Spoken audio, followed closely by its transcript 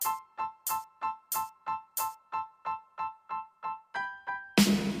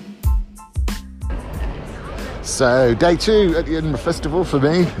So day 2 at the Edinburgh Festival for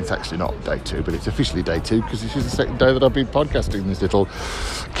me. It's actually not day 2, but it's officially day 2 because this is the second day that I've been podcasting this little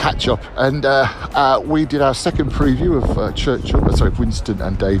catch up. And we did our second preview of Winston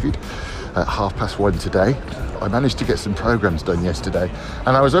and David at 1:30 today. I managed to get some programmes done yesterday,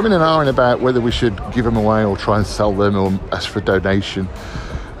 and I was umming and ahhing about whether we should give them away or try and sell them or ask for donation.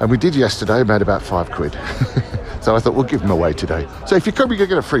 And we did yesterday, made about £5. So I thought we'll give them away today. So if you come, you can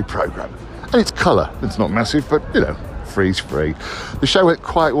get a free programme. And it's colour. It's not massive, but, free's free. The show went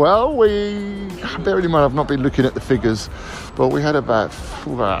quite well. Bearing in mind I've not been looking at the figures, but we had about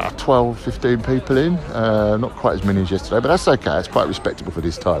 12, 15 people in. Not quite as many as yesterday, but that's okay. It's quite respectable for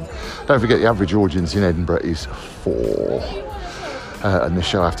this time. Don't forget the average audience in Edinburgh is 4. And the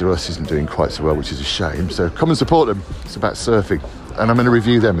show after us isn't doing quite so well, which is a shame. So come and support them. It's about surfing. And I'm going to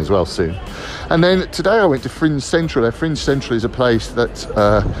review them as well soon. And then today I went to Fringe Central. Fringe Central is a place that...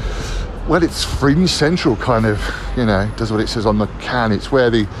 it's Fringe Central kind of, does what it says on the can. It's where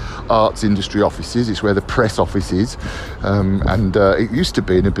the arts industry office is. It's where the press office is. And it used to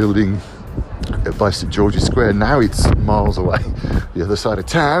be in a building by St George's Square. Now it's miles away, the other side of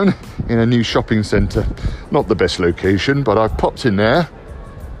town, in a new shopping centre. Not the best location, but I've popped in there,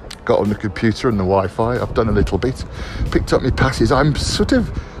 got on the computer and the Wi-Fi. I've done a little bit, picked up my passes. I'm sort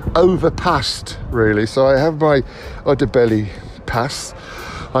of overpassed, really. So I have my Udderbelly pass.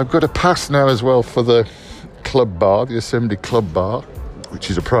 I've got a pass now as well for the club bar, the Assembly Club Bar, which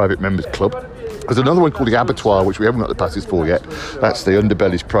is a private members club. There's another one called the Abattoir, which we haven't got the passes for yet. That's the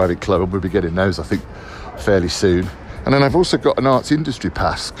Underbelly's private club, and we'll be getting those, I think, fairly soon. And then I've also got an arts industry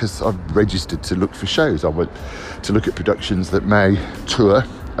pass because I've registered to look for shows. I want to look at productions that may tour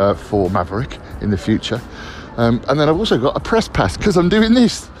for Maverick in the future. And then I've also got a press pass because I'm doing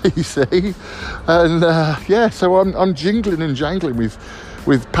this, you see. And so I'm jingling and jangling with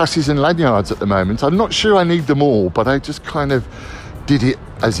passes and lanyards at the moment. I'm not sure I need them all, but I just kind of did it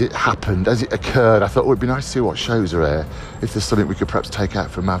as it happened, as it occurred. I thought it would be nice to see what shows are there, if there's something we could perhaps take out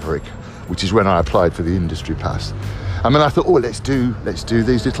for Maverick, which is when I applied for the industry pass. And then I thought, let's do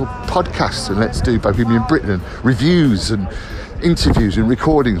these little podcasts, and let's do Bohemian Britain and reviews and interviews and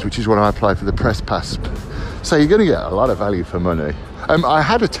recordings, which is when I applied for the press pass. So you're going to get a lot of value for money. I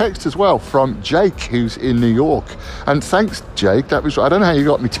had a text as well from Jake, who's in New York. And thanks, Jake. I don't know how you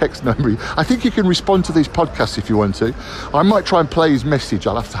got me text number. I think you can respond to these podcasts if you want to. I might try and play his message.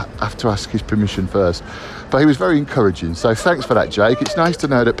 I'll have to ask his permission first. But he was very encouraging. So thanks for that, Jake. It's nice to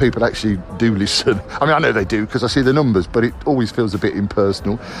know that people actually do listen. I mean, I know they do because I see the numbers, but it always feels a bit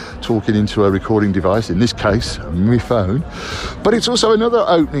impersonal talking into a recording device, in this case, my phone. But it's also another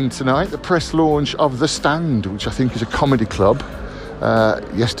opening tonight, the press launch of The Stand, which I think is a comedy club.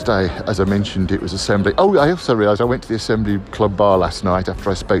 Yesterday, as I mentioned, it was Assembly. Oh, I also realised I went to the Assembly Club Bar last night after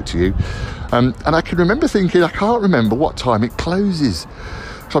I spoke to you. And I can remember thinking, I can't remember what time it closes.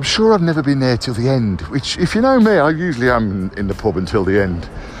 So I'm sure I've never been there till the end, which, if you know me, I usually am in the pub until the end.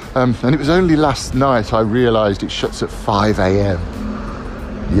 And it was only last night I realised it shuts at 5 a.m.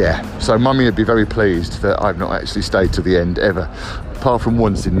 Yeah, so Mummy would be very pleased that I've not actually stayed to the end ever, apart from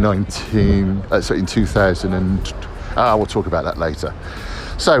once in 2000 and... we'll talk about that later.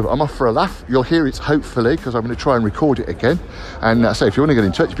 So I'm off for a laugh. You'll hear it hopefully because I'm going to try and record it again. And so if you want to get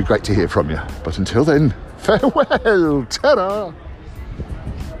in touch, it'd be great to hear from you. But until then, farewell. Ta-da.